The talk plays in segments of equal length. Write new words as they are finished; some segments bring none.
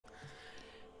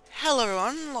Hello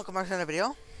everyone, welcome back to another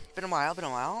video. Been a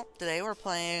while. Today we're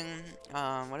playing,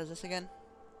 what is this again?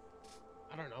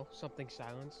 I don't know, something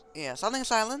silence. Yeah, something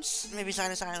silence, maybe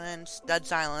sign of silence, dead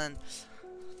silence,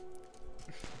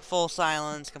 full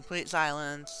silence, complete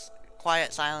silence,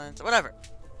 quiet silence, whatever.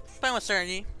 Playing with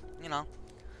Serenity, you know.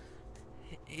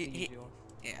 The usual.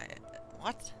 Yeah,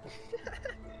 what?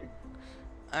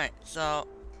 Alright, so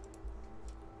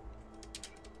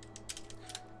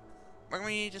we're gonna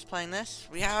be just playing this.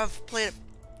 We have played it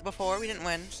before, we didn't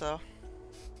win, so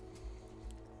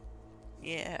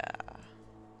yeah.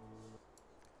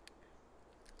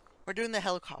 We're doing the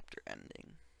helicopter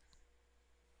ending.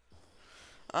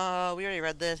 We already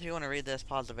read this. If you want to read this,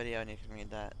 pause the video and you can read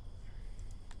that.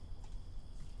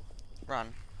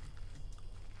 Run.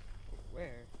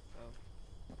 Where?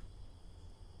 Oh.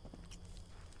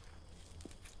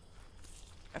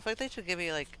 I feel like they should give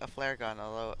you, like, a flare gun,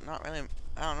 although, not really,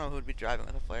 I don't know who would be driving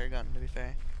with a flare gun, to be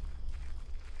fair.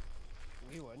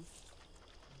 We would.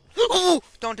 Oh!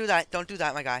 Don't do that,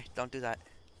 my guy. Don't do that.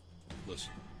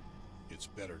 Listen, it's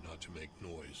better not to make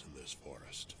noise in this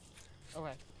forest.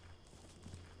 Okay.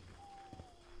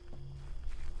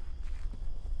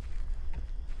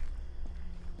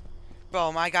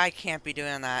 Bro, my guy can't be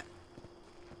doing that.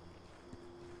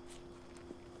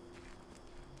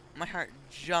 My heart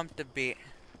jumped a beat.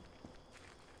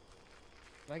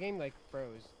 My game like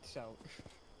froze, so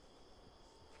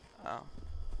Oh.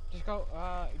 just go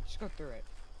through it.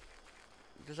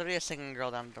 There's already a singing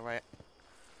girl down the right.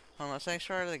 Hold on, let's make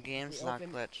sure the game's not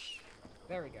open- glitched.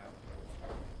 There we go.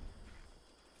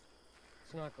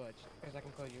 It's not glitched, because I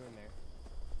can close you in there.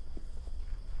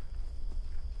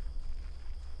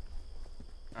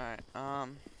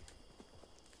 Alright,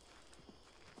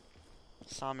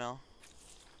 sawmill.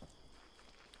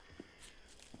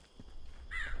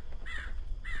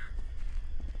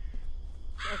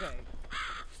 Okay.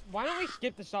 Why don't we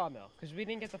skip the sawmill? Because we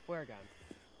didn't get the flare gun.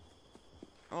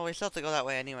 Well, we still have to go that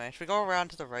way anyway. Should we go around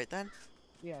to the right then?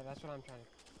 Yeah, that's what I'm trying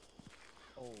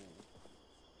to... Oh.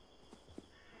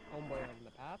 Homeboy on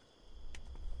the path?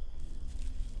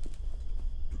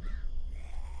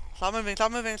 Stop moving,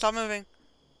 stop moving, stop moving.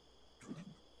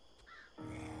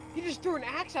 He just threw an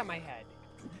axe at my head.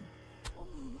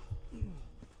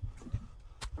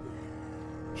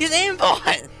 He's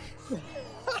aimbot!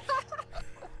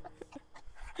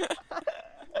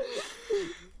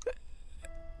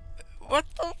 What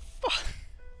the fuck?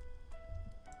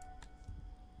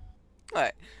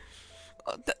 Alright.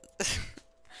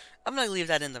 I'm gonna leave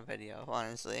that in the video,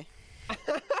 honestly.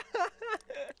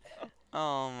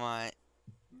 Oh my.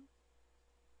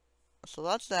 So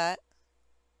that's that.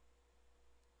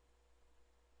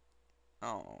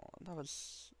 Oh, that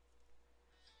was...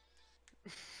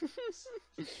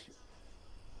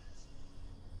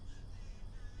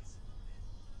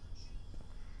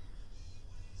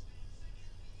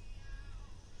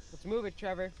 Let's move it,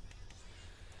 Trevor.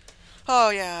 Oh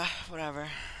yeah, whatever.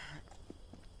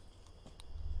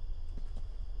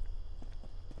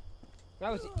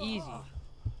 That was easy.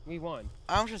 We won.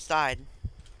 I almost just died.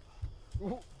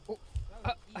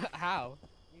 How?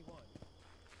 We won.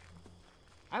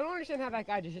 I don't understand how that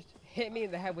guy just hit me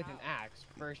in the head with an axe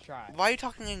first try. Why are you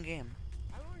talking in game?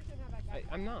 I don't understand how that guy.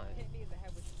 I'm not. Hit me in the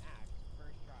head with an axe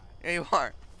first try. Yeah, you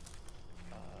are.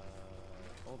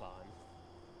 Hold on.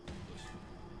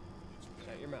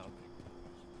 Shut your mouth.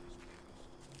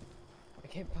 I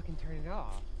can't fucking turn it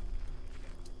off.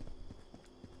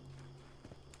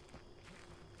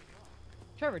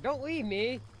 Trevor, don't leave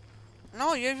me.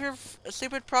 No, you have your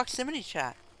stupid proximity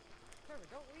chat. Trevor,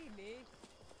 don't leave me.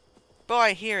 Bro,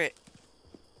 I hear it.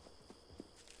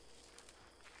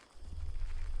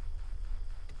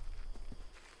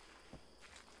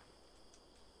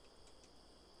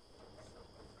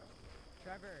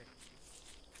 Trevor.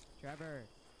 Trevor.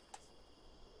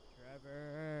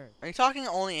 Trevor. Are you talking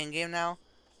only in game now?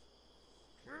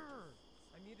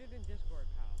 I'm muted in Discord,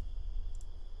 pal.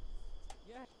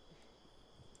 Yeah.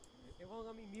 It won't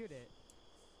let me mute it.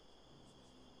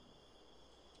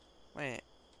 Wait.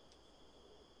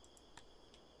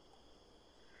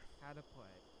 How to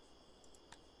play.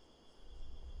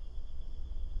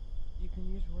 You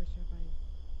can use voice chat by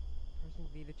pressing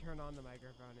V to turn on the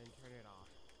microphone and turn it off.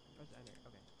 Press enter.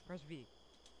 Okay. Press V.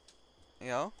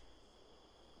 Yo?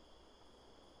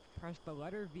 Press the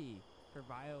letter V for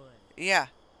violin. Yeah.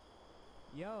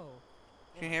 Yo.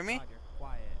 Can you hear me? God, you're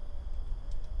quiet.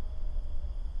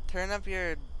 Turn up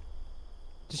your...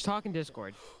 Just talk in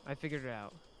Discord. I figured it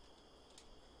out.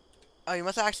 Oh, you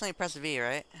must have accidentally pressed V,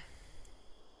 right?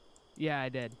 Yeah, I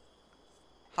did.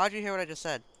 How'd you hear what I just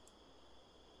said?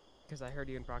 Because I heard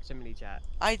you in proximity chat.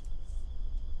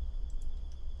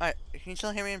 Alright, can you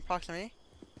still hear me in proximity?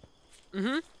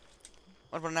 Mm-hmm.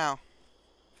 What about now?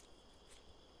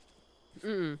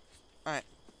 Mm-mm.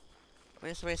 We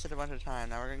just wasted a bunch of time.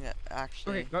 Now we're gonna get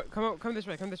actually. Okay, come this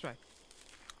way, come this way.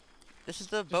 This is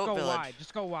the Just boat go village. wide,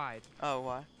 just go wide. Oh,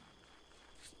 why?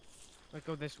 Like,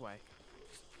 go this way.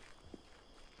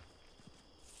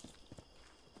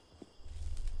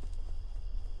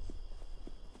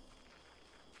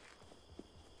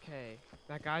 Okay,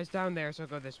 that guy's down there, so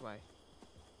go this way.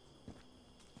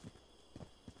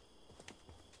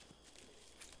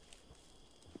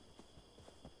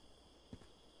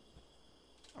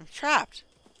 I'm trapped.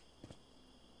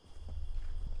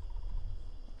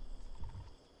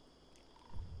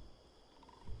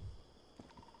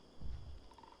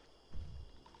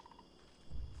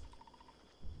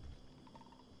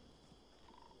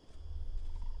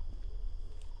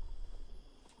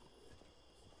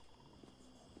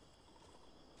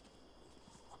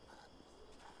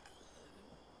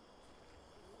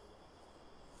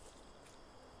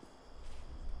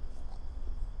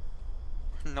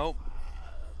 Nope.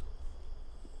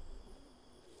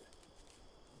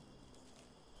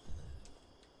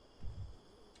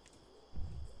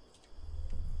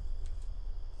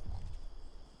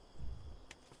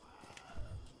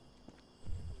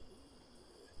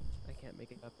 I can't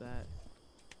make it up that.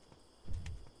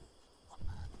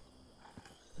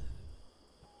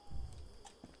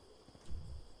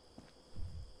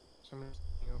 Someone's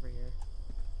over here.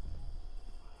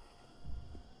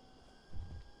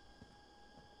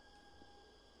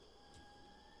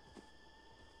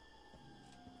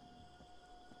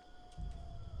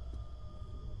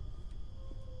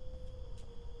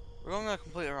 We're going the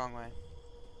completely wrong way.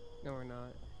 No, we're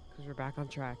not. Because we're back on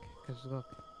track. Because look,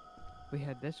 we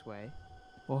head this way,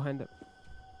 we'll end up...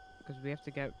 Because we have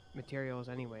to get materials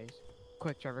anyways.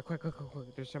 Quick, Trevor, quick, quick, quick,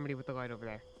 quick. There's somebody with the light over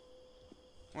there.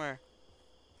 Where?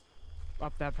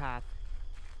 Up that path.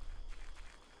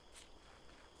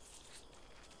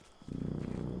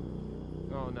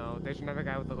 Oh no, there's another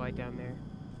guy with the light down there.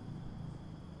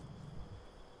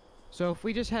 So if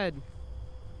we just head...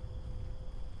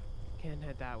 Can't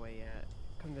head that way yet.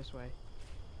 Come this way.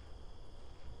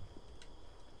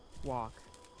 Walk.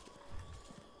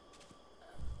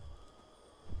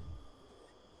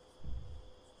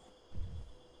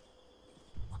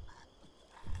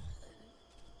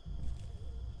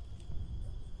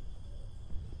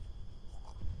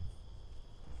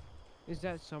 Is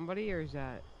that somebody or is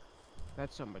that...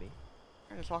 That's somebody.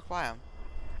 I just walk by him.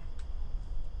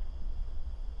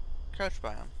 Crouch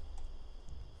by him.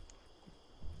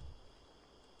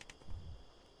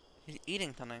 He's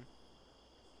eating something.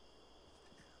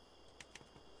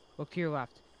 Look to your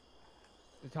left.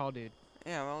 The tall dude.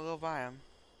 Yeah, we'll go by him.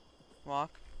 Walk.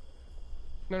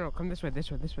 No, no, come this way,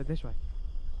 this way, this way, this way.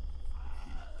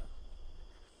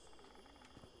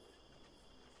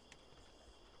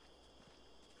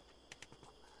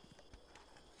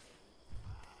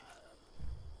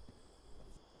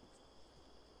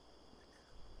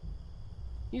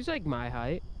 He's like my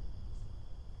height.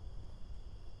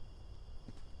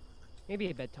 Maybe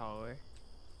a bit taller.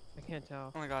 I can't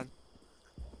tell. Oh my god.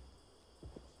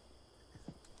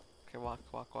 Okay, walk,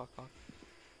 walk, walk, walk.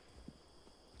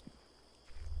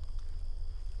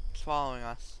 It's following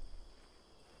us.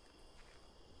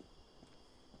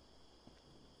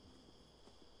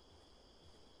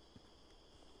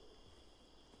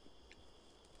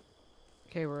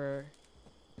 Okay, we're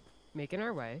making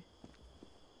our way.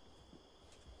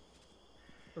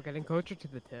 We're getting closer to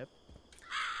the tip.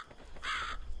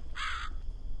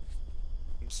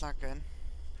 It's not good.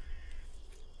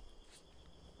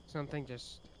 Something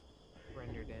just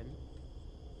rendered in.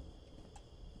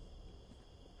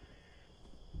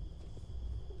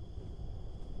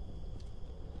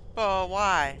 But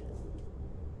why?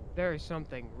 There is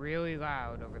something really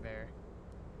loud over there.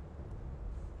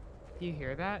 Do you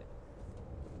hear that?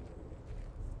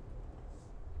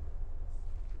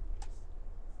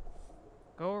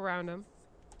 Go around him.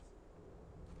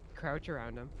 Crouch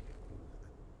around him.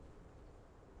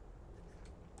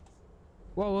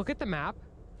 Whoa, look at the map.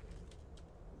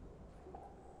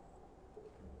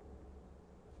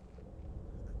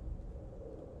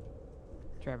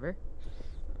 Trevor?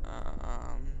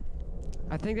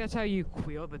 I think that's how you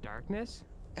quell the darkness.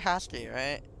 It has to be,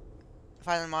 right?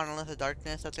 Find the monolith of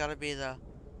darkness, that's gotta be the...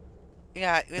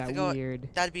 Yeah, we have to That go... weird.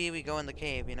 That'd be we go in the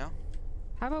cave, you know?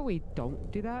 How about we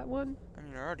don't do that one? I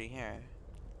mean, we're already here.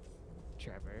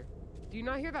 Trevor. Do you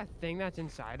not hear that thing that's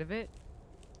inside of it?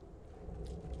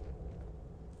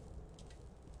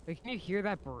 Like, can you hear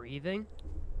that breathing?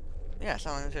 Yeah,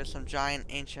 sounds like there's some giant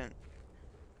ancient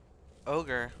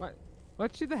ogre. What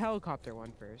Let's do the helicopter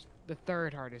one first. The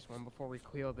third hardest one before we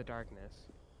clear the darkness.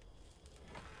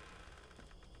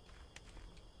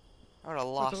 I would have So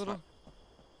it's lost a little... my...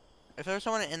 If there was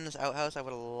someone in this outhouse, I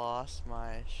would have lost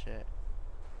my shit.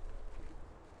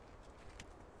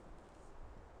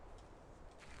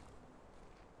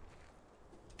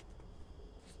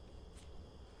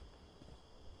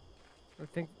 I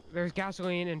think there's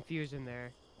gasoline and fuse in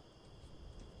there.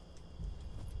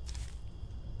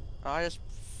 Oh, I just...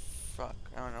 Fuck.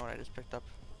 I don't know what I just picked up.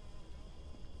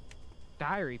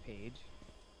 Diary page.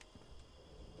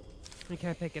 We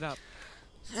can't pick it up.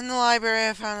 In the library,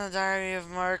 I found the diary of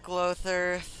Mark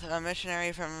Lothar, a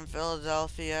missionary from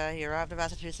Philadelphia. He arrived in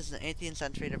Massachusetts in the 18th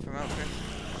century to promote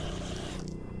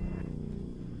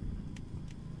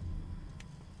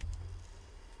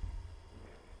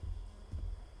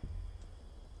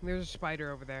There's a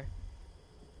spider over there.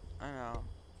 I know.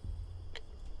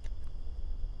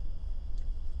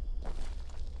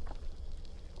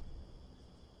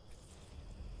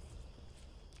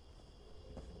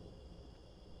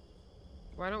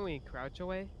 Why don't we crouch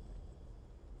away?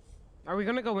 Are we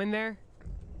gonna go in there?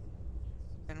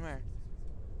 And where?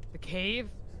 The cave?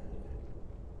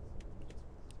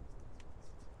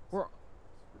 We're...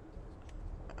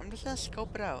 I'm just gonna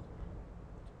scope it out.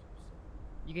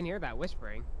 You can hear that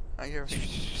whispering. Oh, you're...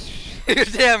 You're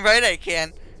damn right I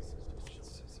can.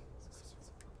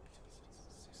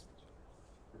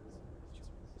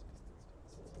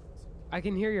 I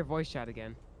can hear your voice chat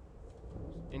again.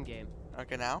 In game.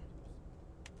 Okay, now?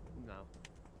 No.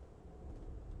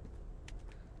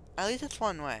 At least it's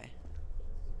one way.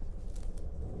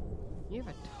 You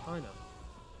have a ton of...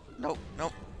 Nope,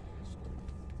 nope.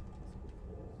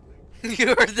 You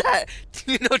heard that.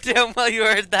 You know damn well you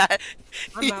heard that.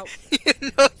 I'm out.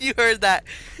 You know you heard that.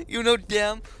 You know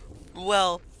damn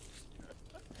well.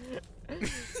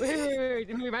 wait.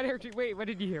 We might have heard... Wait, what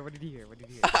did you hear? What did you hear? What did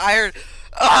you hear? I heard.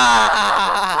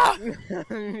 Ah!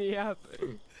 Yep.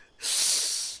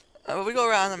 We go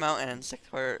around the mountain and stick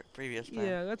to our previous plan.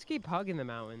 Yeah, let's keep hugging the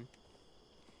mountain.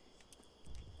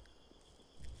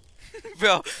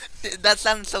 Bro, that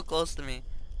sounds so close to me.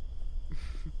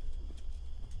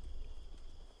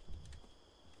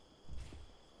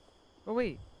 Oh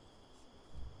wait.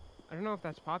 I don't know if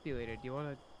that's populated. Do you want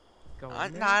to go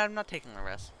in there? Nah, I'm not taking the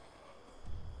risk.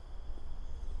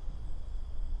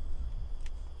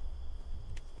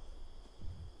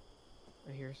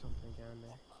 I hear something down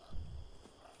there.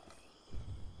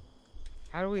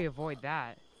 How do we avoid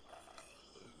that?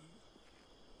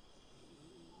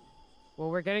 Well,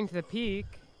 we're getting to the peak.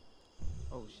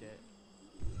 Oh shit.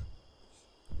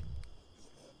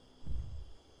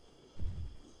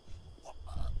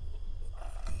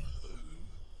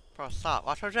 Bro, stop.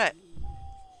 Watch our jet.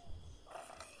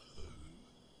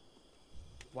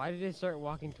 Why did it start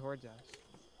walking towards us?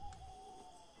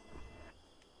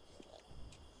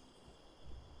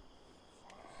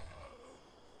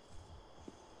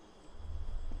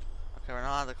 Okay, we're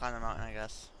not allowed to climb the mountain, I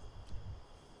guess.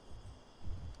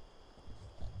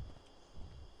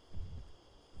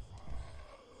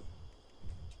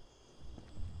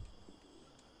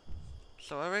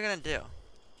 So what are we gonna do?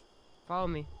 Follow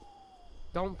me.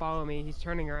 Don't follow me. He's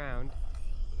turning around.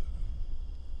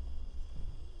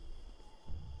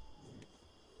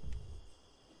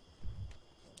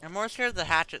 I'm more scared of the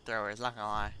hatchet throwers, not gonna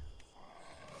lie.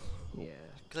 Yeah.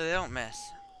 Because they don't miss.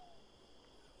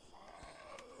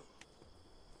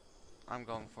 I'm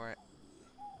going for it.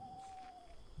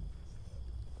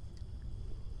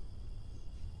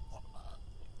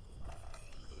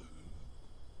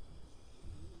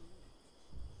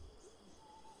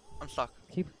 I'm stuck.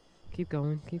 Keep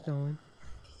going. Keep going.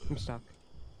 I'm stuck.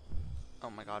 Oh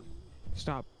my god.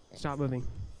 Stop. Stop moving.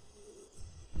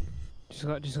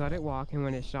 Just let it walk, and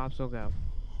when it stops, we'll go.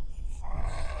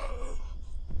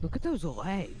 Look at those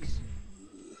legs.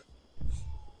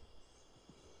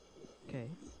 Okay.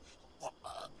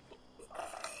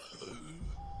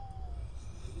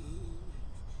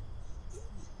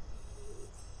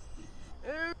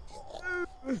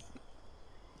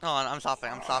 Hold on, I'm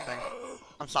stopping, I'm stopping.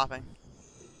 I'm stopping.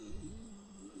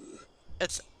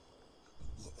 It's...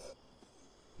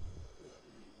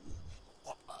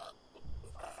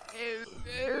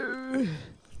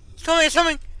 It's coming, it's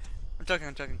coming! I'm joking,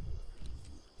 I'm joking.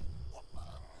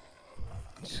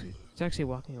 It's actually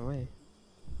walking away.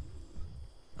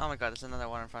 Oh my god, there's another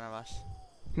one in front of us.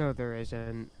 No, there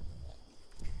isn't.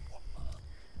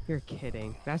 You're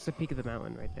kidding. That's the peak of the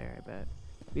mountain right there, I bet.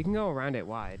 We can go around it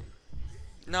wide.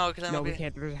 No, because I'm No, we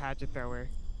can't. There's a hatchet thrower.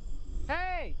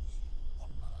 Hey!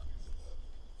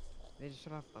 They just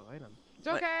shut off the light on me. It's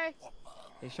What? okay!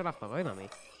 They shut off the light on me.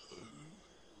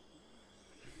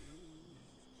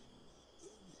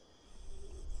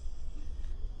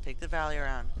 Take the valley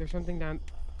around. There's something down.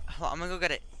 Hold on, I'm gonna go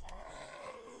get it.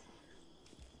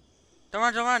 Don't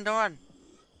run, don't run, don't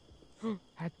run.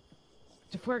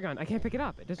 It's a flare gun. I can't pick it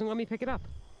up. It doesn't let me pick it up.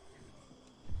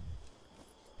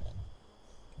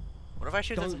 What if I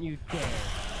shoot this? Don't you dare.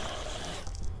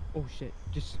 Oh shit.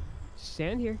 Just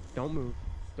stand here. Don't move.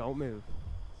 Don't move.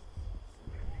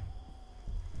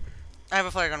 I have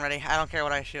a flare gun ready. I don't care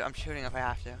what I shoot. I'm shooting if I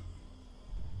have to.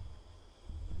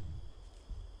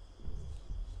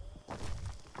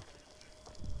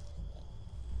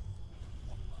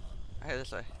 I hear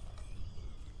this way.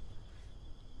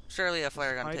 Surely a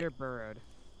flare gun. Spider burrowed.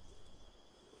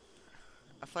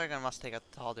 A flare gun must take a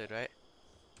tall dude, right?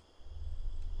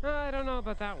 I don't know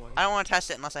about that one. I don't want to test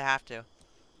it unless I have to.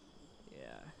 Yeah.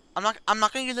 I'm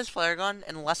not gonna use this flare gun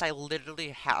unless I literally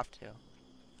have to.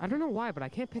 I don't know why, but I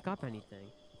can't pick up anything.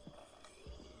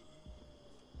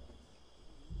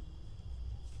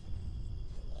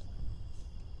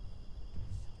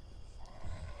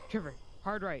 Trevor,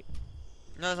 hard right.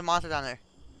 No, there's a monster down there.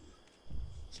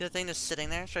 See the thing just sitting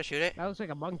there? Should I shoot it? That looks like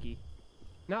a monkey.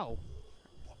 No.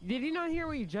 Did you not hear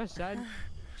what you just said?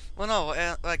 Well,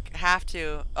 no, like, have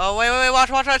to. Oh, wait, watch,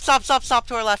 stop,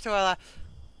 to our left, There's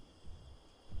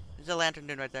a lantern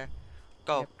dude right there.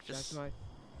 Go, Yep, just that's why.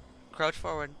 crouch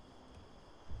forward.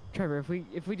 Trevor,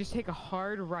 if we just take a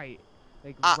hard right,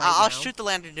 like I'll now, shoot the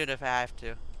lantern dude if I have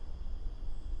to.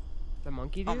 the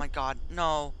monkey dude? Oh my god,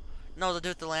 no. No, the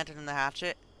dude with the lantern and the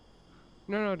hatchet.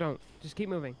 No, don't. Just keep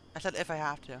moving. I said if I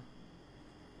have to.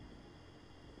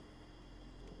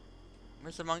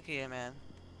 Where's the monkey at, man?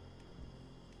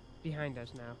 Behind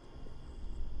us now.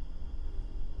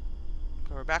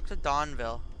 Okay, we're back to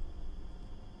Dawnville.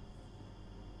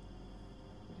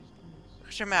 Look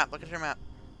at your map, look at your map.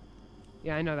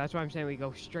 Yeah, I know. That's why I'm saying we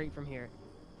go straight from here.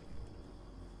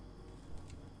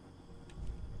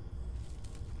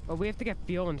 But we have to get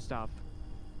fuel and stuff.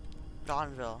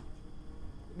 Dawnville.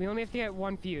 We only have to get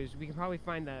one fuse. We can probably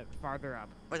find that farther up.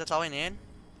 Wait, that's all we need?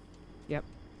 Yep.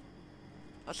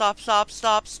 Oh,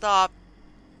 stop.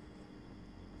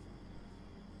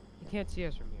 You can't see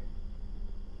us from here.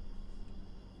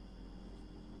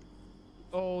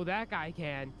 Oh, that guy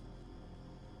can.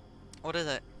 What is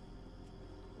it?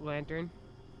 Lantern.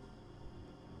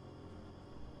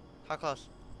 How close?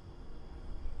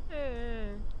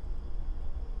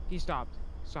 He stopped.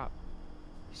 Stop.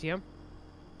 You see him?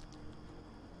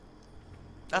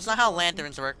 That's not how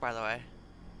lanterns work, by the way.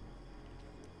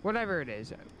 Whatever it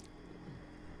is.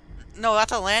 No,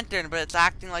 that's a lantern, but it's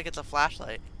acting like it's a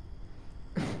flashlight.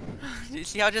 You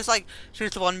see how it just like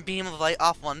shoots one beam of light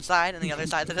off one side and the other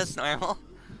side is just normal?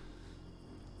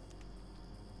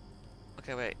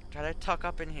 Okay, wait. Try to tuck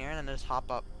up in here and then just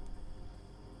hop up.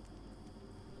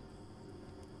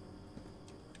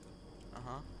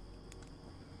 Uh-huh.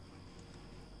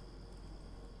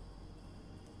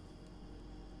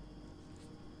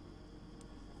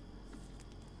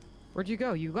 Where'd you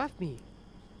go? You left me.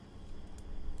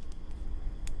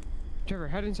 Trevor,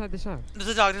 head inside this house. There's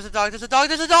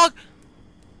a dog!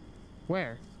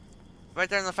 Where? Right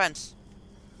there on the fence.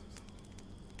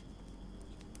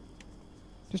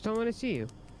 Just don't let it see you.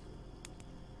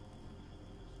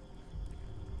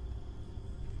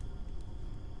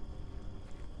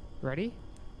 Ready?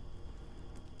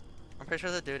 I'm pretty sure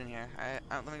there's a dude in here.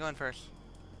 Let me go in first.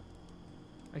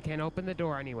 I can't open the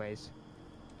door anyways.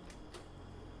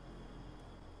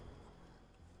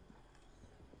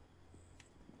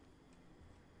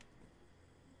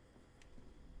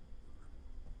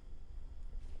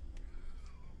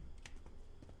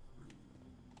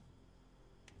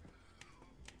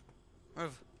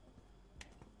 Move.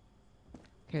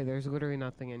 Okay, there's literally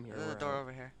nothing in here. There's a We're door out.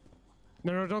 over here.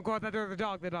 No, don't go out that door. The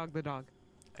dog.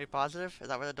 Are you positive? Is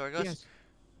that where the door goes? Yes.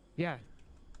 Yeah.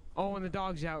 Oh, and the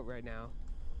dog's out right now.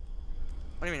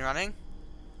 What do you mean, running?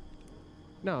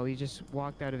 No, he just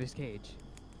walked out of his cage.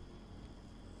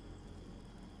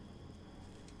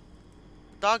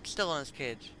 Dog's still in his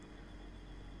cage.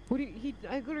 What do you,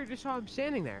 I literally just saw him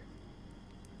standing there.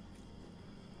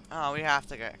 Oh, we have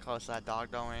to get close to that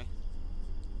dog, don't we?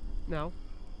 No.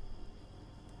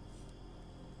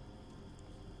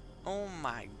 Oh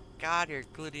my god, you're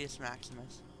gluteus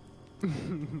maximus.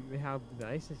 How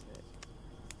nice is it?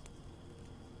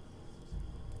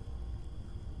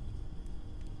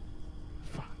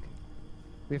 Fuck.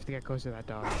 We have to get close to that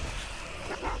dog.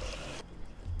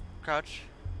 Crouch.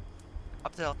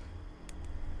 Up the hill.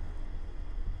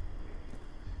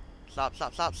 Stop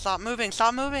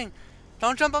moving!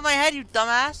 Don't jump on my head, you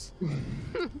dumbass!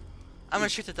 I'm gonna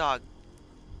shoot the dog.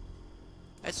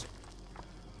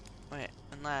 Wait,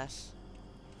 unless...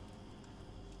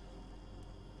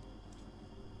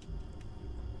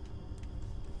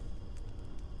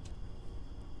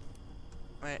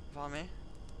 Wait, follow me.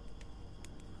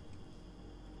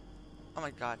 Oh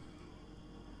my god.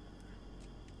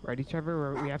 Ready,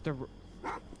 Trevor? We have to.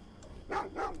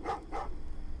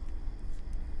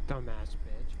 Dumbass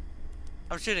bitch.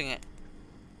 I'm shooting it.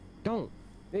 Don't.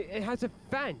 It has a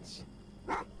fence.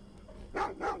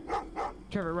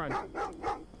 Trevor, run.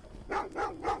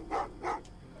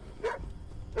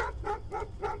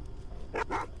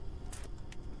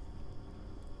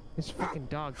 This fucking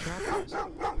dog trapped us.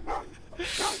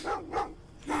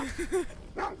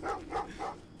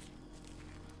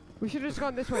 We should have just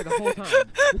gone this way the whole time.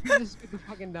 We could just get the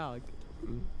fucking dog.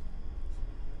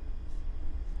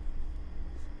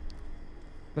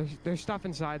 There's stuff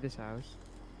inside this house.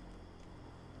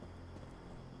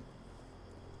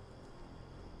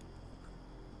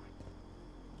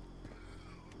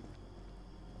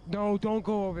 No, don't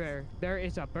go over there. There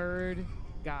is a bird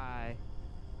guy.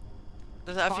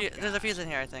 There's a fuse in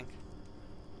here, I think.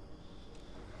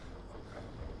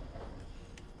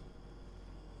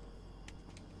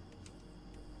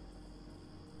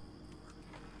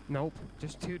 Nope,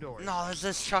 just 2 doors. No, there's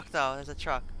this truck though. There's a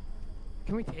truck.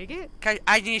 Can we take it?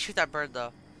 I need to shoot that bird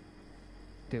though.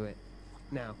 Do it.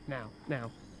 Now, now,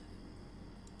 now.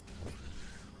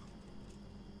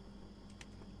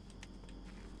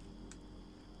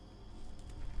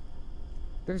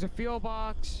 There's a fuel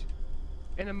box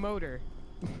and a motor.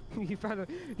 You found a,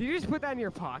 did you just put that in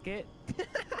your pocket?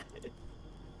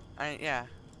 Yeah.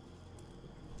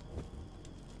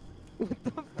 What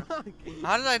the fuck?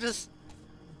 How did I just...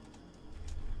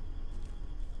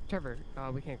 Trevor,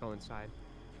 we can't go inside.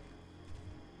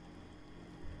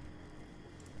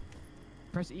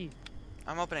 Press E.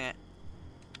 I'm opening it.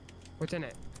 What's in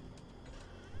it?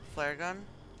 Flare gun?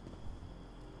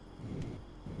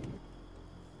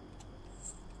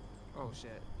 Oh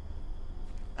shit.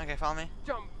 Okay, follow me.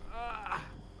 Jump!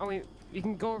 Oh wait, you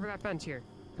can go over that fence here.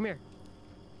 Come here.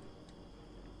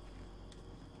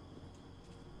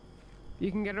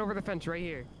 You can get over the fence right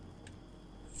here.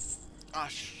 Oh,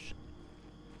 shit.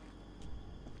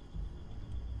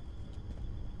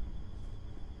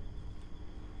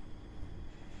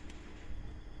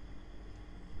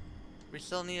 We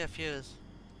still need a fuse.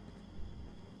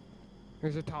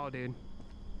 There's a tall dude.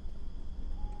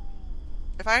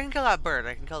 If I can kill that bird,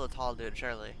 I can kill the tall dude,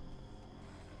 surely.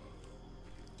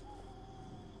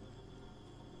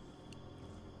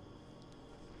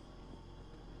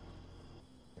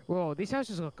 Whoa, these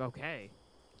houses look okay.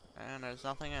 And there's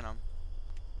nothing in them.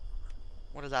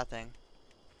 What is that thing?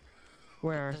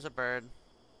 Where? There's a bird.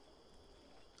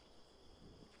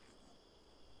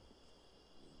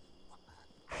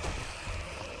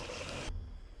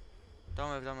 Don't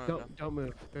move, don't move. Don't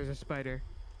move. There's a spider.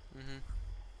 Mm-hmm.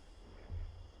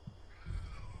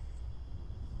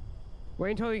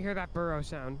 Wait until you hear that burrow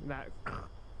sound. That.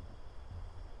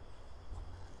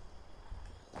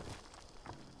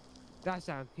 That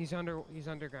sound. He's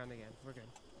underground again. We're good.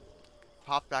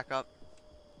 Pop back up.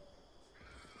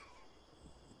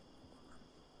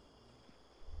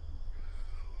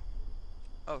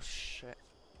 Oh shit.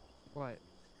 What?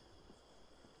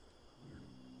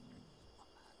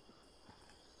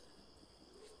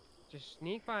 Just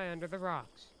sneak by under the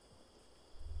rocks.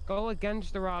 Go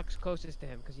against the rocks closest to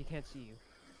him, because he can't see you.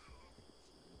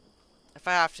 If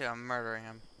I have to, I'm murdering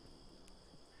him.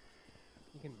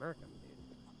 You can murk him,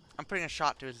 dude. I'm putting a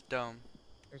shot to his dome.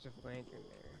 There's a lantern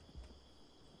there.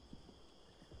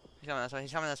 He's coming this way,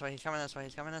 he's coming this way, he's coming this way,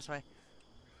 he's coming this way.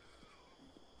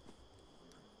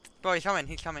 Bro,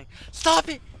 he's coming. Stop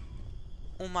it!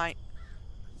 Oh my.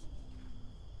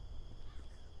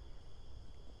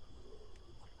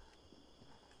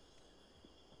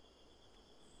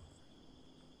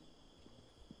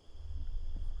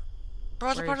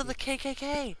 Bro's a Where part is of the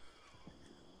KKK!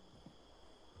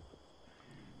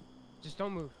 Just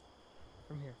don't move.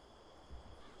 From here.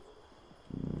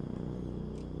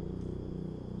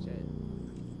 That's it.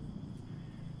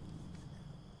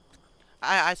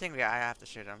 I think I have to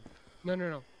shoot him. No, no,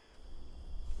 no.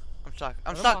 I'm stuck.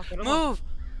 I'm Let him stuck! walk, let him Move!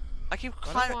 I keep Let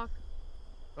him climbing. walk.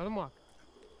 Let him walk.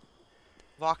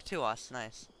 Walk to us,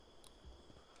 nice.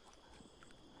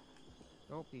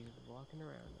 Nope, he's walking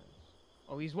around us.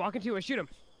 Oh, he's walking to us. Shoot him.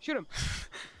 Shoot him.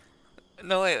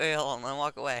 No, wait, hold on, let him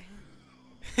walk away.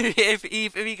 if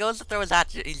he goes to throw his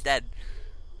hatchet, he's dead.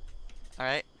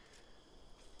 Alright?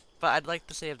 But I'd like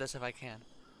to save this if I can.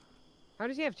 How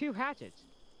does he have 2 hatchets?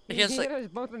 He He has, like- hit us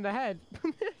both in the head.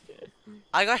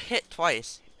 I got hit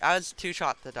twice. I was 2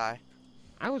 shots to die.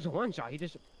 I was 1 shot. He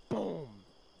just boom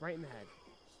right in the head.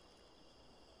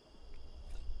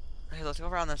 Hey, let's go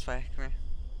around this way. Come here.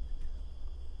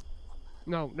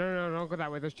 No, no, no, no, don't go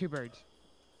that way. There's 2 birds.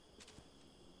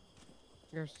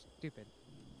 You're stupid.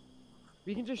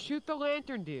 We can just shoot the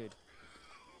lantern, dude.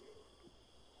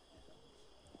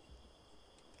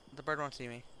 The bird won't see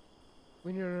me.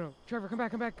 Wait, no. Trevor, come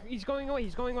back, come back. He's going away,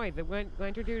 he's going away. The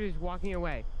lantern dude is walking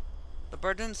away. The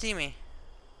bird didn't see me.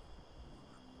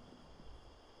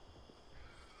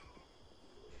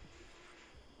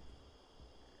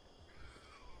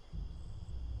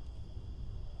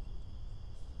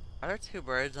 Are there two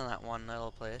birds in that one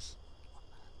little place?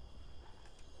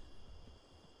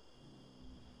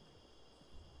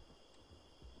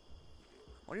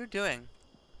 What are you doing?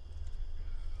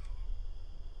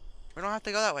 We don't have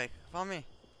to go that way. Follow me.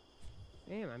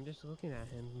 Damn, I'm just looking at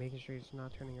him, making sure he's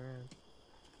not turning around.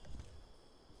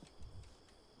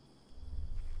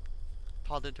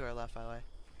 Paul did to our left, by the way.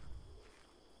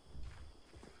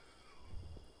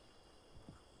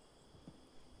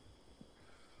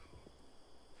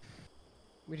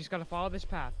 We just gotta follow this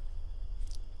path.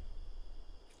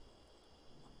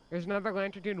 There's another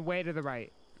lantern dude way to the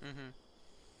right. Mm-hmm.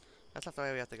 That's not the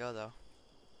way we have to go, though.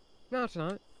 No, it's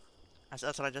not.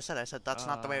 That's what I just said. I said that's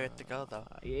not the way we have to go, though.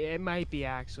 Yeah, it might be,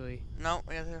 actually. No,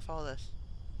 we have to follow this.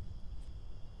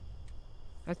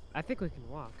 I think we can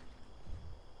walk.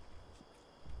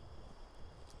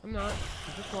 I'm not.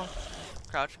 I just walk.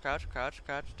 Crouch, crouch, crouch,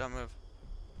 crouch. Don't move.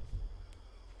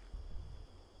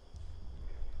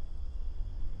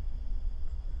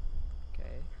 Okay.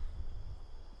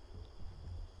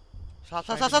 Stop,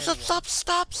 Try stop, to stop, get stop,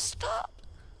 stop, stop, stop!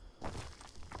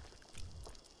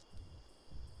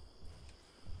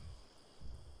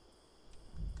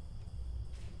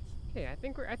 Okay, I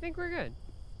think we're good.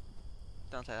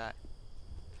 Don't say that.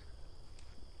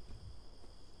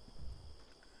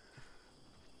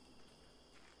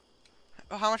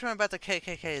 Oh, how much am I bet the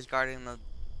KKK is guarding the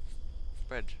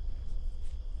bridge?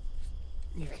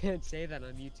 You can't say that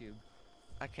on YouTube.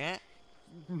 I can't.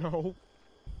 No.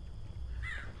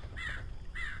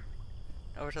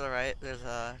 Over to the right, there's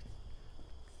a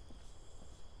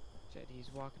Shit, he's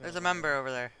walking. there's a over member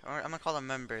over there. Or I'm gonna call them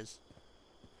members.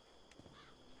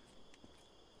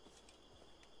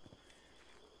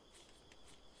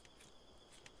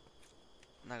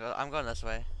 I'm going this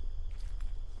way.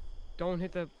 Don't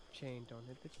hit the chain. Don't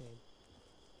hit the chain.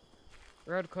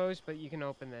 Road closed, but you can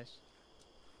open this.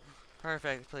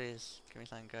 Perfect, please. Give me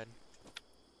something good.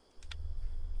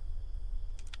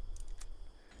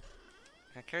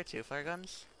 Can I carry 2 flare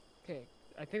guns? Okay,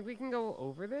 I think we can go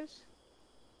over this.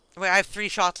 Wait, I have 3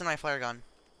 shots in my flare gun.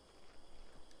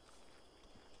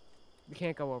 We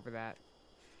can't go over that.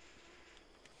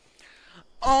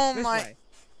 Oh This my... way.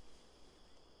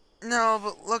 No,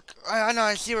 but look, I know,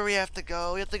 I see where we have to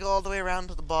go. We have to go all the way around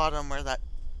to the bottom where that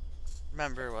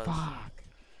member was. Fuck.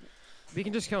 We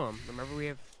can just kill him. Remember, we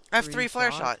have. I have 3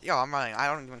 flare shots. Yo, I'm running. I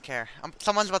don't even care.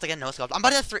 Someone's about to get no-scoped. I'm about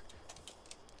to have 3...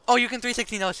 Oh, you can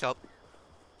 360 no-scope.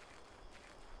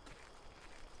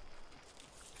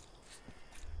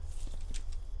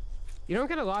 You don't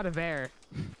get a lot of air.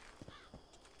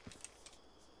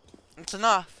 It's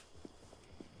enough.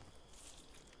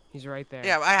 He's right there.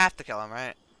 Yeah, I have to kill him,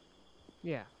 right?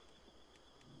 Yeah.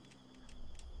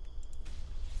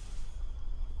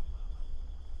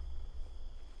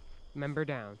 Member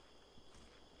down.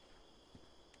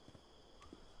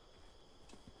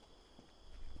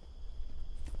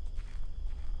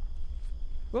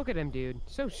 Look at him, dude.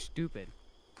 So stupid.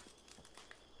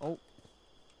 Oh.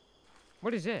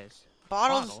 What is this?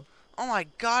 Bottles? Bottle? Oh my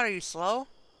god, are you slow?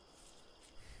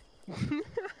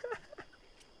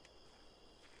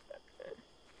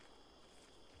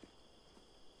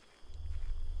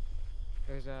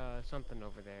 There's something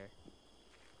over there.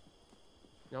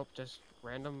 Nope, just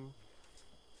random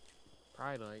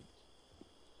pride light.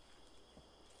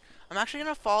 I'm actually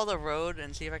gonna follow the road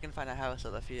and see if I can find a house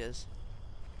with a fuse.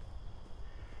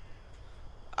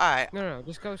 Alright. No,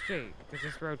 just go straight, because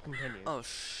this road continues. Oh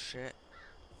shit.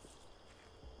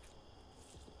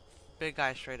 Big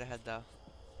guy straight ahead though.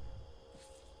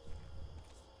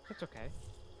 That's okay.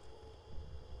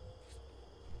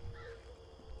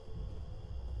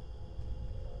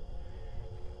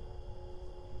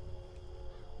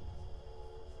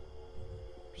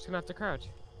 Just gonna have to crouch.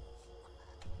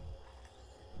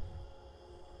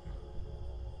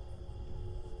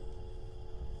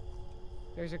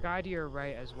 There's a guy to your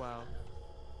right as well.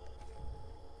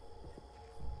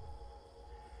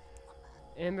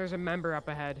 And there's a member up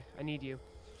ahead. I need you.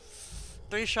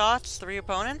 3 shots, 3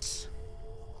 opponents?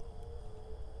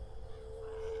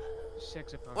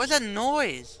 6 opponents. What's that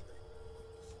noise?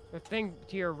 The thing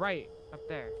to your right, up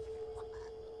there.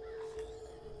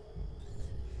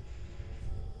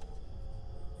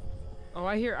 Oh,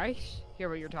 I hear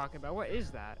what you're talking about. What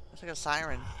is that? It's like a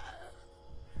siren.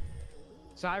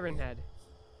 Siren Head.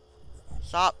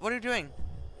 Stop. What are you doing?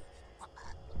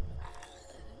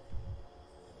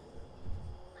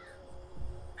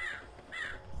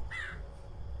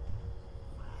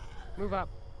 Move up.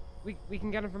 We can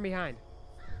get him from behind.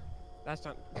 That's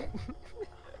not.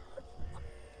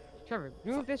 Trevor,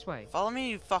 move this way. Follow me,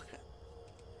 you fuck.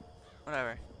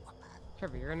 Whatever.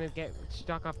 Trevor, you're gonna get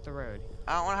stuck up the road.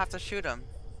 I don't want to have to shoot him.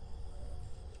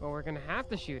 Well, we're gonna have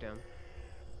to shoot him.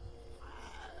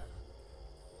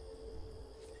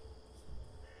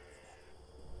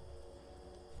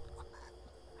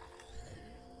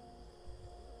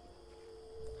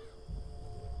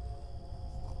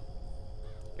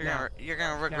 You're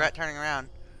gonna regret turning around.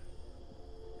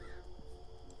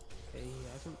 He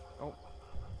hasn't. Oh.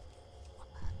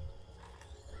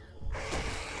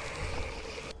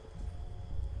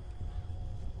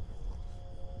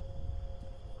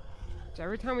 So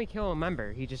every time we kill a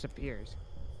member, he just appears.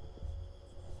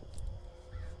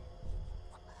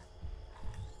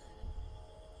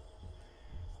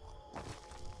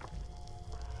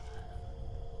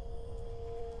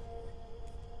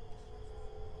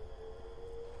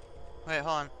 Wait, hold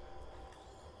on.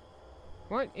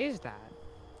 What is that?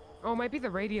 Oh, it might be the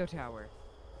radio tower.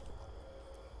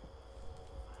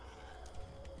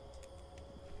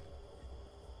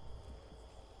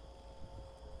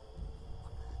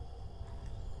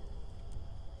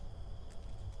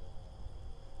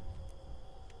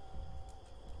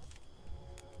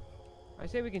 I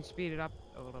say we can speed it up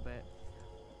a little bit.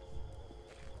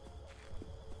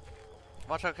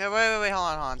 Watch out. Okay, wait,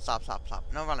 hold on. Stop.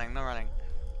 No running.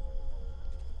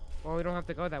 Well, we don't have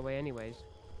to go that way anyways.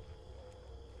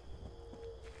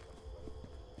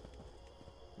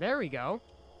 There we go.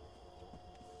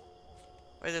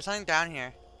 Wait, there's something down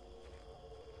here.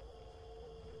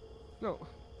 No.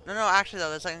 No, actually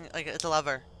though, there's something, like, it's a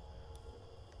lever.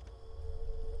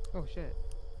 Oh shit.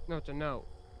 No, it's a note.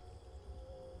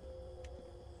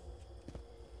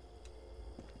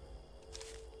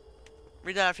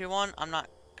 Read that if you want. I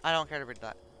don't care to read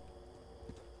that.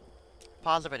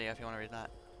 Pause the video if you want to read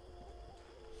that.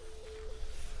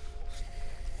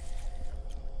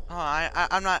 Oh,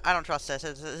 I don't trust this.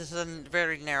 This is a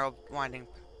very narrow, winding.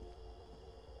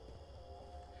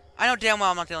 I know damn well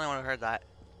I'm not the only one who heard that.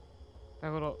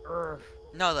 That little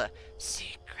No, the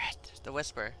secret. The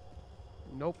whisper.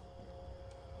 Nope.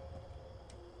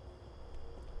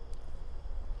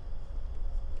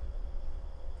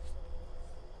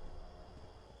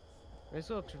 This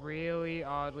looks really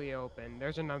oddly open.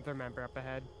 There's another member up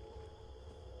ahead.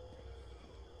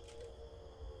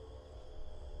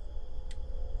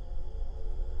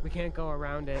 We can't go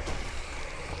around it.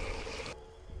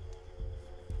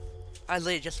 I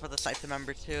laid just for the sight to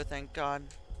member too, thank God.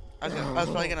 I was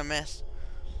probably gonna miss.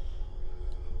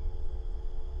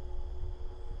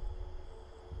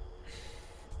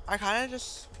 I kinda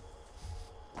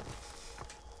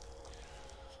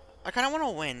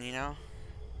wanna win, you know?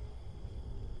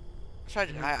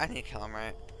 I need to kill him,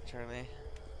 right? Charlie.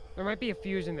 There might be a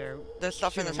fuse in there. There's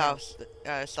stuff in Shoot this him out. house.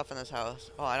 Yeah, there's stuff in this house.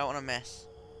 Oh, I don't wanna miss.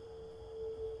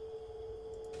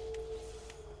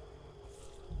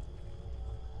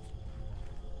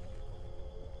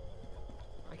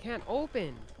 I can't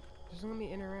open. Doesn't let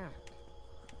me interact.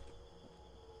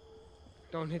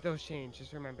 Don't hit those chains.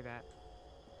 Just remember that.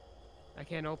 I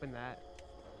can't open that.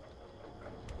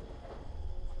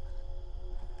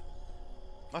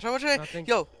 Watch out. Nothing.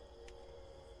 Yo!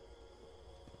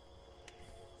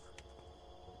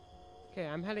 Okay,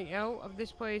 I'm heading out of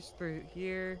this place through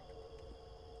here.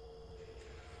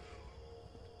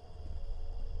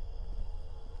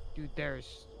 Dude,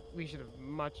 we should have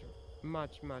much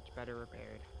better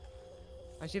repaired.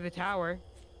 I see the tower.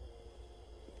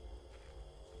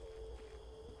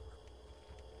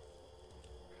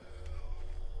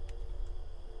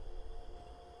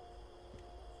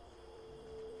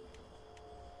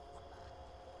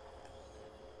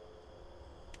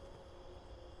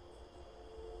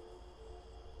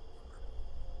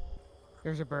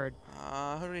 There's a bird.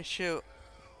 Who do we shoot?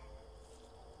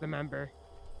 The member.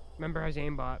 Member has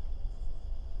aimbot.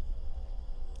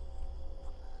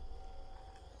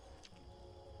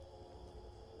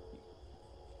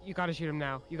 You gotta shoot him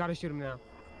now.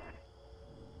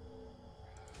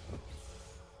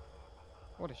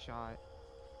 What a shot.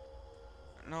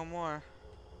 No more.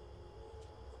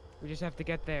 We just have to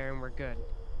get there and we're good.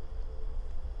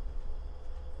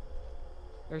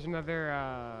 There's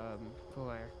another,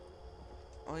 flare.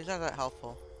 Oh, he's not that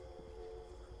helpful.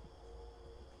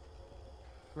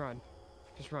 Run.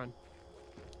 Just run.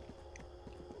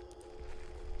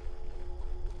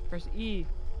 Press E.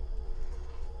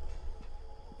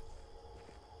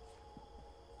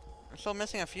 still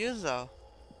missing a fuse though.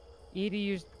 E to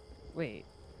use. Wait.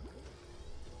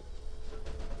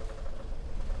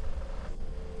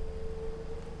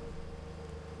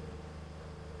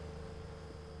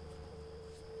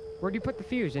 Where'd you put the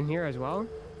fuse? In here as well?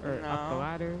 Or up the No.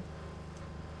 ladder?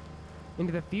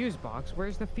 Into the fuse box?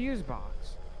 Where's the fuse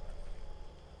box?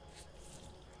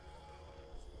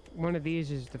 One of these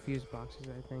is the fuse boxes,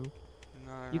 I think.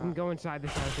 No, You can go inside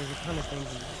this house. There's a ton of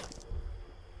things in here.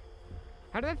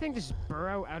 How did that thing just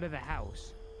burrow out of the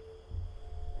house?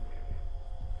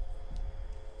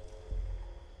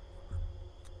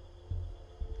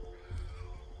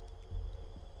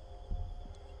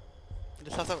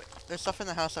 There's stuff in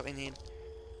the house that we need.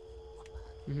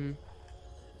 Mm-hmm.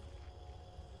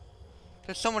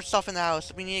 There's so much stuff in the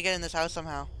house. We need to get in this house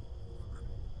somehow.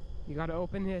 You gotta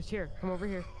open this. Here, come over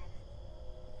here.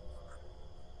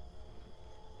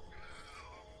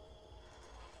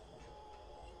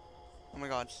 Oh my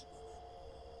god.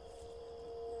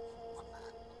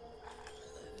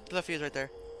 There's a fuse right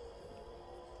there.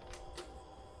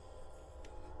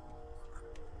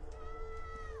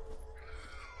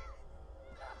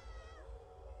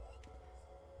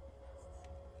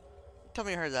 Tell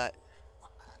me you heard that.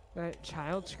 That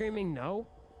child screaming no?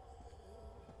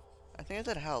 I think I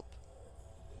said help.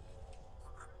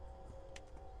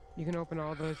 You can open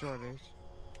all those drawers.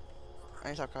 I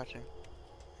need to stop crouching.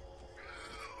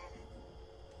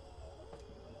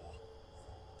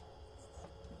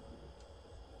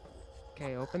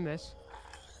 Okay, open this.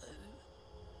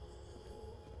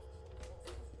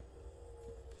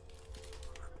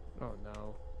 Oh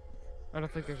no. I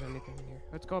don't think there's anything in here.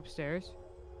 Let's go upstairs.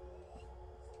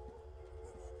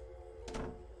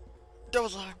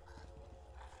 Devil's alarm.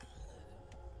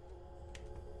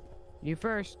 You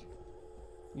first.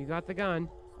 You got the gun.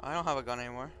 I don't have a gun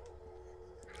anymore.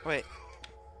 Wait.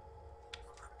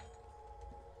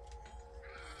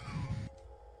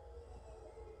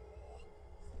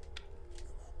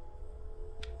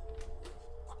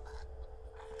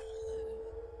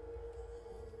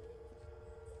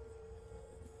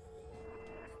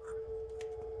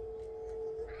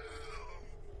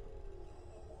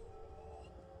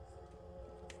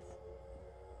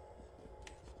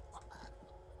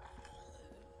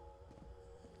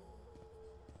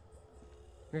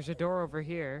 There's a door over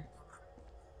here.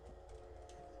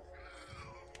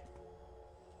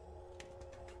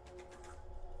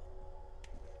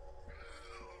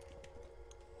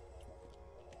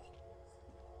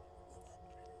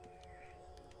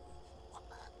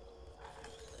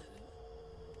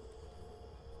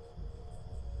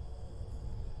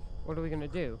 What are we gonna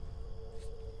do?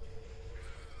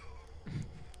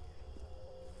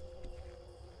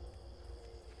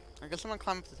 I guess I'm gonna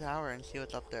climb up the tower and see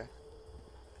what's up there.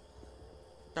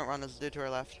 Don't run, there's a dude to our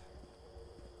left.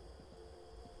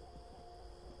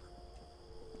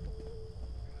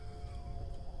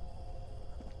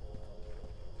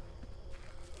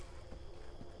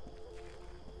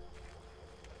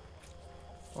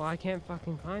 Well, I can't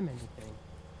fucking climb anything.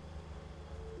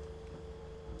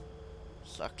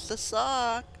 Sucks to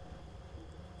suck.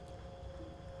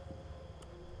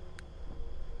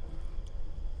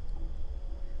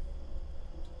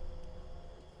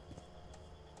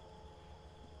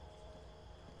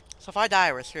 So if I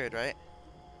die, we're screwed, right?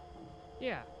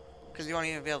 Yeah. Because you won't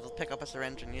even be able to pick up a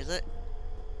syringe and use it.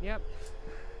 Yep.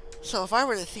 So if I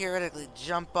were to theoretically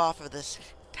jump off of this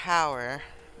tower...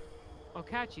 I'll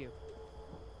catch you.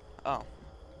 Oh,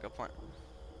 good point.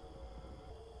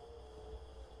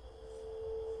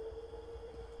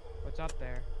 What's up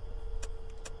there?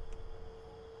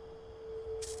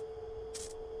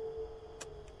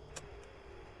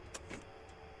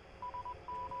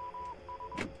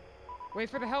 Wait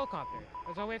for the helicopter.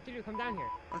 That's all we have to do. Come down here.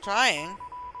 I'm trying.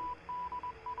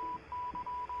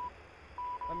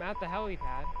 I'm at the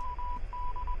helipad.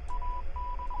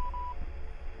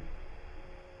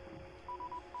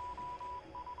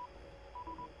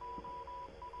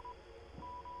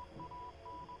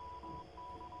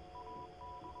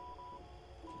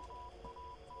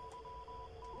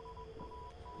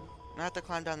 I have to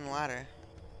climb down the ladder.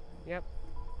 Yep.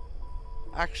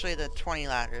 Actually, the 20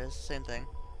 ladder is the same thing.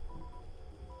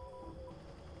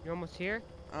 You almost here?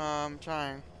 I'm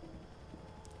trying.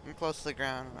 I'm close to the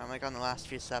ground. I'm like on the last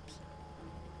few steps.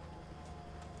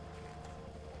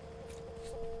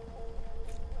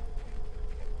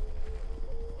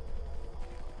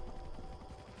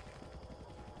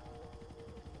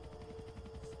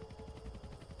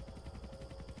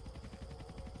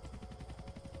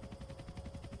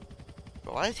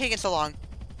 But why is it taking so long?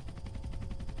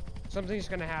 Something's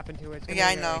gonna happen to it. It's gonna Yeah,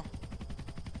 I go, know. like-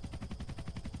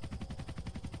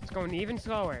 It's going even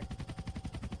slower.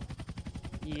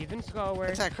 Even slower.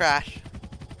 It's gonna crash.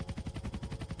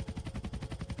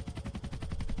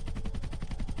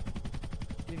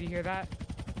 Did you hear that?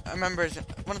 I remember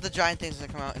one of the giant things is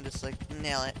gonna come out and just like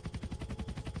nail it.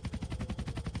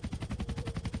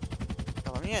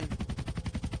 Oh, let me in.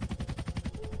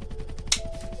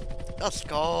 Let's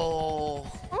go.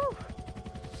 Woo!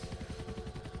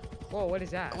 Whoa, what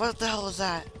is that? What the hell was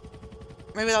that?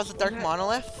 Maybe that was a dark that?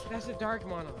 monolith? That's a dark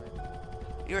monolith.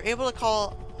 You were able to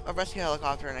call a rescue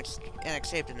helicopter and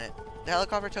escaped in it. The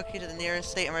helicopter took you to the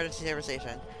nearest state emergency service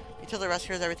station. You told the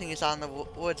rescuers everything you saw in the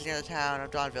woods near the town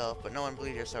of Dawnville, but no one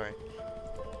believed your story.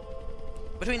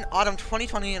 Between autumn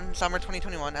 2020 and summer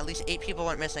 2021, at least 8 people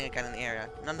went missing again in the area.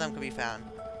 None of them could be found.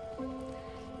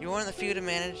 You were one of the few to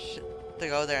manage to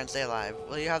go there and stay alive.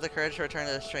 Will you have the courage to return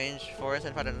to the strange forest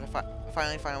and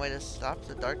finally find a way to stop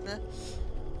the darkness?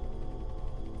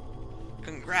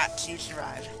 Congrats, you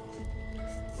survived.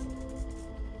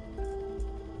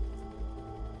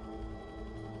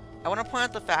 I want to point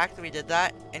out the fact that we did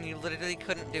that, and you literally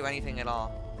couldn't do anything at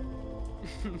all.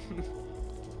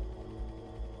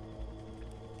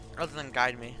 Other than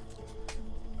guide me.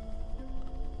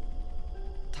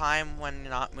 Time when you're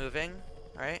not moving,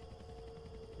 right?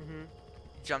 Mm-hmm.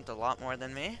 Jumped a lot more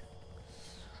than me.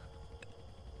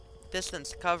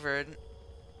 Distance covered.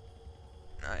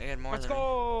 You had more Let's than me.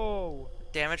 go!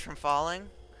 Damage from falling.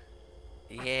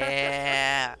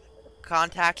 Yeah.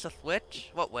 Contacts with witch?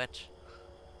 What witch?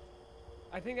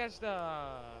 I think that's the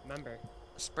member.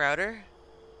 Sprouter?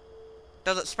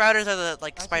 Those sprouters are the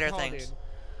like That's spider the tall things. dude.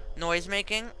 Noise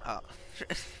making? Oh.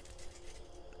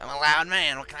 I'm a loud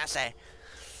man, what can I say?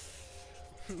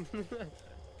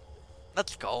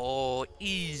 Let's go.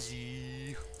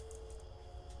 Easy.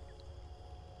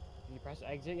 Did you press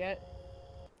exit yet?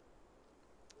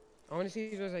 I want to see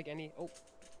if there's like any. Oh,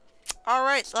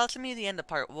 Alright, so that's gonna be the end of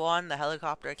part 1, the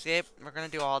helicopter escape. We're gonna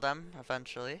do all of them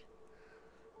eventually.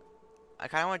 I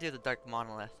kinda wanna do the dark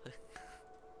monolith.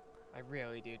 I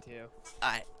really do too.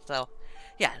 Alright, so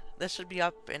yeah, this should be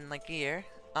up in like a year.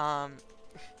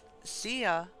 See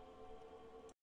ya.